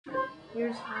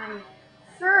Here's my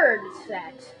third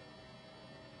set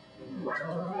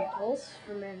of vehicles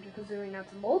from Banjo Kazooie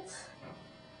Nuts and Bolts.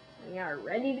 We are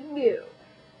ready to go.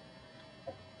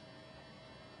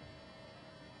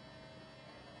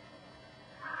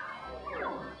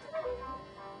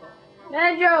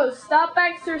 Banjo, stop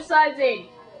exercising!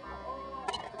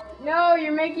 No,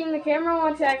 you're making the camera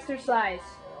want to exercise.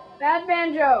 Bad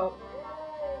Banjo!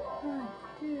 1,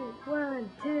 2, 1,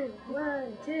 2,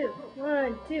 1, 2,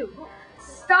 1, 2.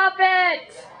 Stop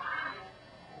it!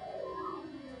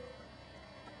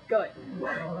 Good.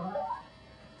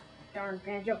 Darn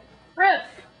Banjo. Riff!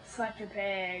 Such a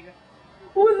pig.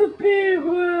 Oh, the pig,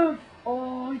 Riff!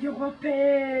 Oh, you're a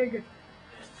pig!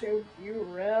 So cute,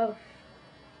 Riff.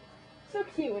 So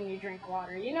cute when you drink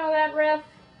water. You know that, Riff?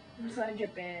 I'm such a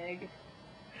pig.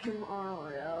 Oh,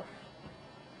 Riff.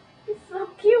 He's so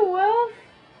cute, Riff.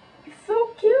 He's so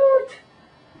cute.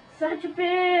 Such a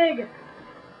pig.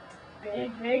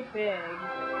 Big, big, big.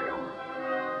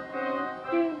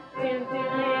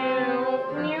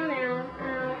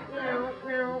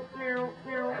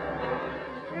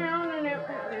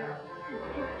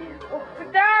 Oh,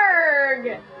 Fatarg!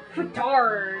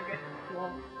 Fatarg!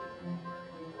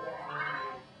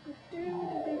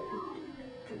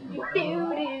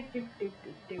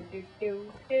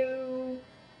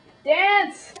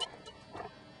 Dance!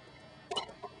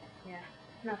 Yeah,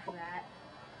 enough of that.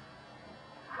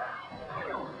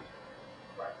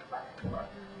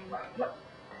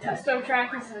 Testo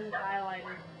track is in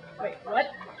highlighter. Wait, what?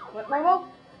 What, Marvel?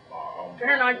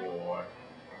 Turn on.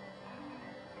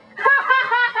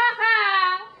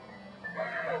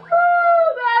 Oh,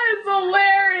 that is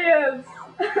hilarious!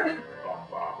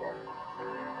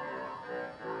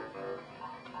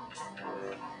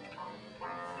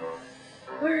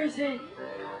 Where is it?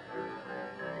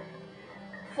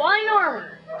 Flying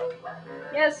armor!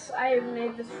 Yes, I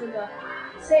made this for the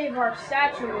save our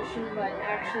statue mission, but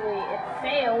actually it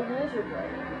failed miserably.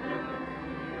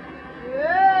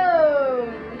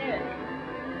 Whoa!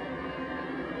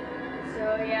 So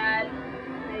yeah,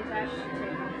 I attached the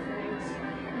table things.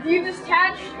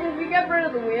 If you get rid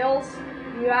of the wheels,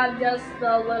 you have just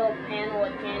the little panel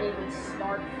that can't even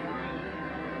start flying.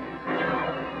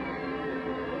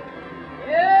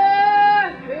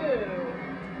 Yahoo!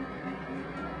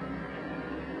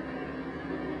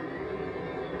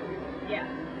 Yeah.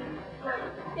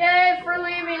 Yay for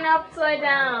leaving upside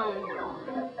down!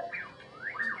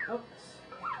 Oops.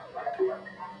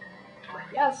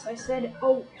 Yes, I said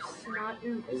oops, not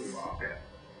oops.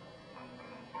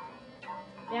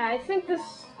 Yeah, I think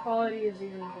this quality is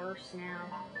even worse now.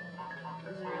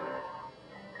 Isn't it?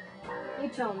 You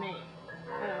tell me.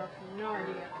 I have no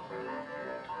idea.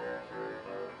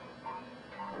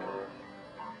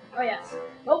 Oh yes,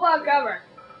 mobile cover.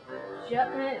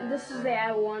 This is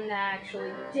the one that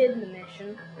actually did the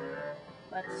mission.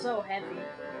 That's so heavy.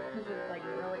 It's like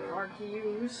really hard to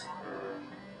use.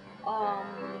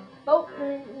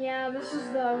 Yeah, this is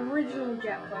the original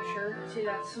jet pusher. See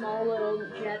that small little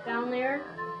jet down there?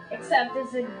 Except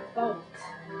it's a boat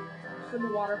for the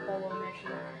water polo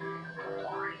mission.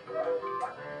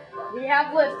 We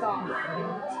have liftoff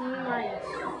in T-minus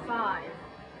 5,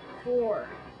 4,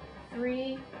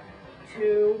 3,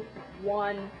 2,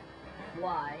 1,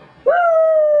 fly. Woo!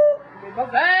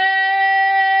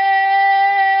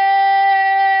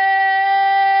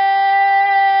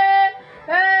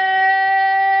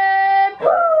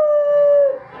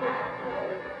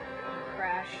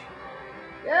 Crash.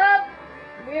 Yep,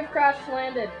 we have crash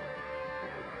landed.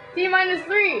 T-minus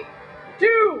 3,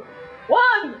 2,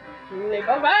 1, leap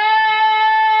of faith!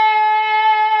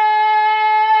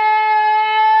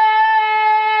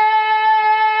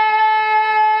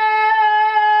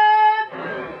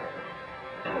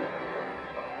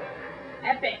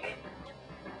 Epic.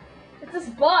 It's his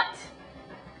butt.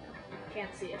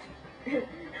 Can't see it.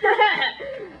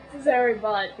 It's his hairy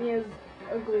butt. He has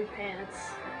ugly pants.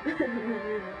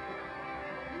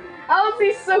 How is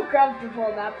he so comfortable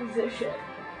in that position?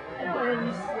 I don't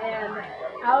understand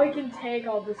how he can take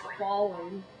all this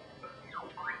falling.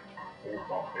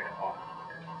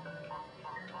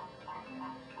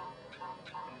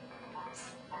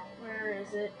 Where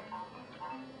is it?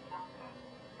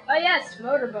 Oh yes,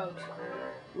 motorboat.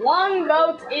 Long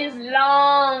boat is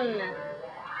long.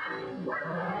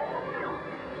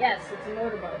 Yes, it's a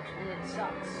motorboat, and it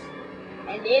sucks.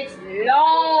 And it's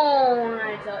long.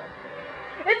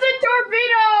 It's a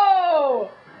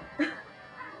torpedo!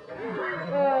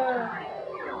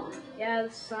 Yeah,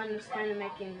 the sun is kind of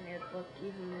making it look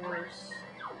even worse.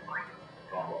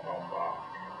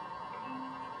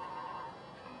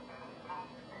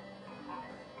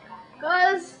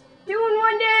 Cause 2 in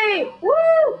 1 day! Kazooie!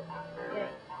 Woo! Okay.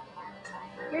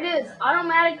 Here it is.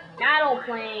 Automatic battle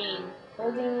plane.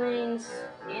 Holding lanes,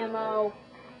 ammo,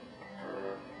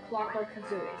 Clockwork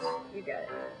Kazooies. You get it.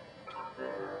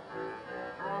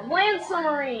 Land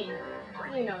submarine.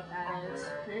 You know what that is.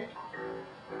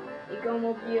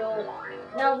 Ecomobile.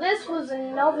 Now this was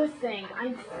another thing.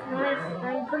 I'm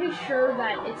pretty sure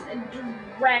that it's a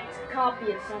direct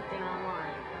copy of something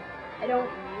online. I don't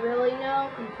really know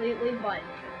completely, but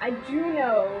I do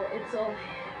know I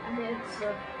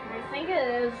think it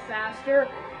is faster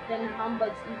than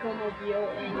Humbug's Ecomobile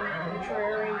in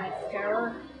Terrarium of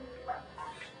Terror.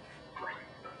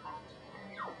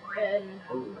 And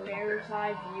Bear's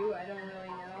Eye View, I don't really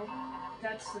know.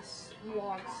 That's the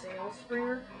log sail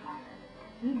springer.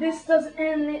 This doesn't,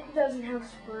 and it doesn't have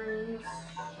springs.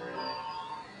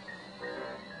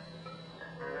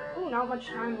 Ooh, not much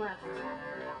time left.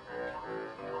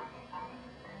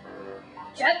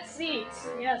 Jet seats!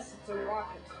 Yes, it's a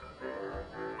rocket.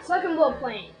 Suck and blow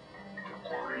plane.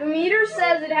 The meter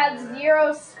says it has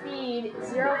 0 speed,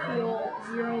 0 fuel,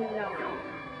 0 nothing.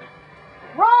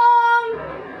 Wrong!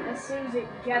 As soon as it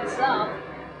gets up.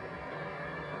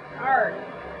 Hard.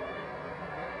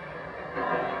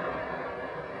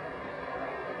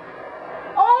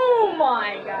 Oh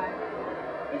my god.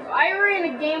 If I were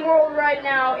in a game world right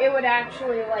now, it would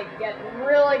actually like get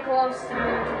really close to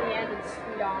the end of the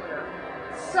speedometer.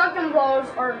 Suck and blows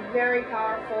are a very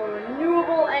powerful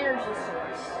renewable energy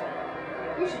source.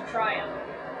 You should try them.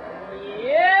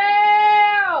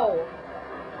 Yeah!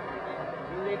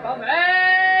 Leap of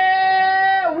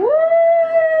air!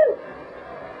 Woo!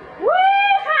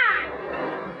 Woo-ha!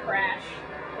 Crash.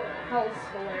 That was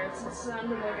hilarious. It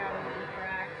sounded like I was gonna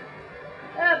crack.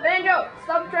 Banjo!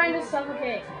 Stop trying to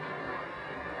suffocate.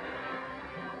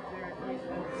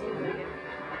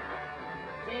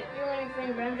 Can't do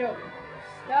anything, Banjo.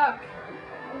 Stuck.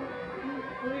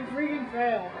 You freaking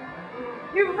fail.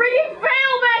 You freaking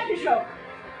fail, Banjo!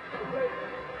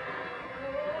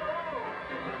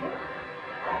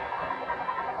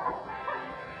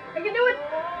 I can do it!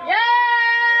 Yeah!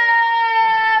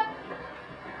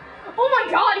 Oh my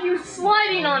god, he was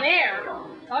sliding on air!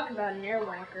 Talk about an air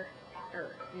walker.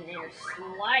 Or an air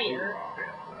slider.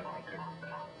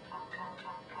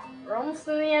 We're almost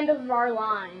to the end of our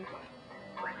line.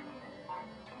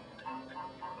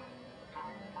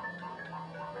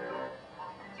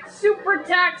 Super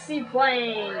taxi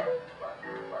plane!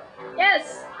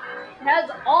 Yes! It has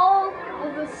all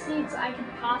of the seats I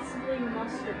could possibly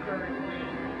muster currently.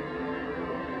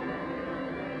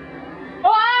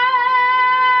 Ah!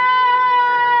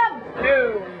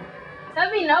 Boom!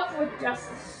 That'd be enough with just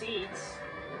the seats.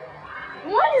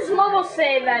 Why does Momo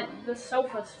say that the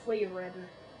sofa's flea-ridden?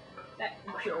 That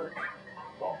jerk.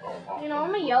 You know,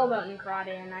 I'm gonna yell about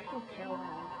Karate and I can kill him.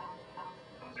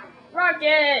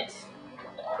 Rocket!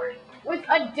 With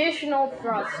additional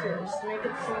thrusters to make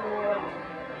it seem more like a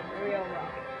real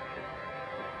rocket.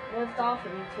 Lift off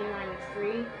in T-minus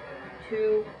 3,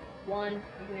 2, 1,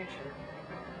 ignition.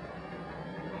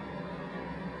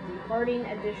 Departing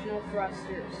additional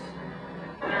thrusters.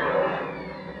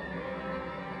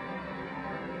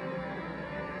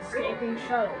 Escaping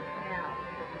shuttle now.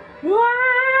 Oh!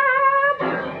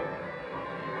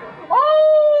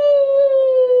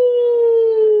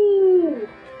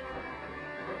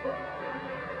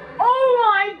 Oh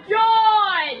my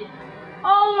god!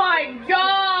 Oh my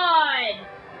god!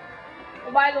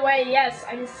 Oh, by the way, yes,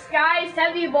 I disguised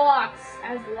heavy blocks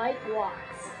as light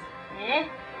blocks.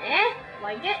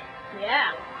 Like it?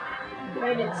 Yeah.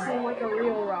 Made it seem like a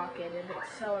real rocket. It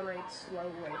accelerates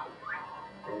slowly.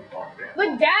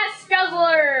 The gas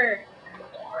guzzler!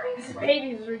 This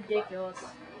baby is ridiculous.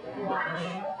 Watch.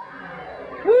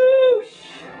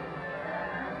 Whoosh!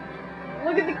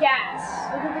 Look at the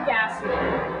gas. Look at the gas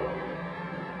meter.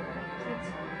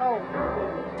 Oh.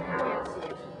 Can't see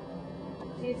it.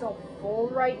 See, it's all full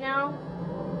right now?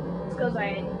 It's because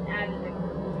I added a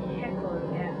heckload of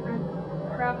gas.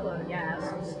 Crapload of gas.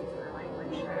 Excuse my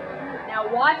language. Now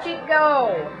watch it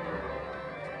go!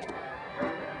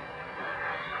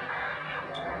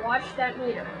 Watch that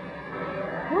meter.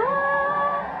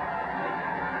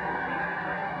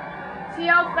 See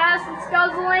how fast it's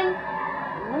guzzling?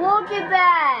 Look at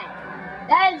that!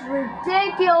 That is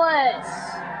ridiculous!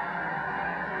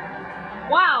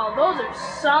 Wow, those are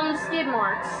some skid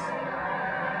marks.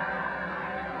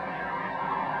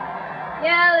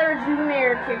 Yeah, there's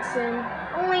mirror kicks in,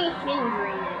 only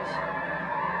hindering it.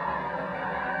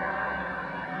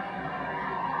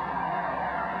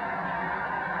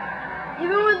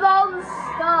 Even with all the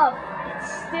stuff, it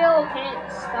still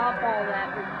can't stop all that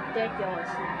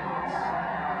ridiculousness.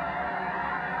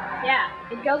 Yeah.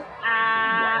 It goes,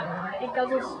 it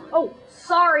goes, oh,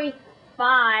 sorry,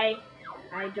 bye.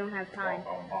 I don't have time,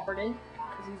 Gordon,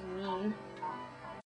 because he's mean.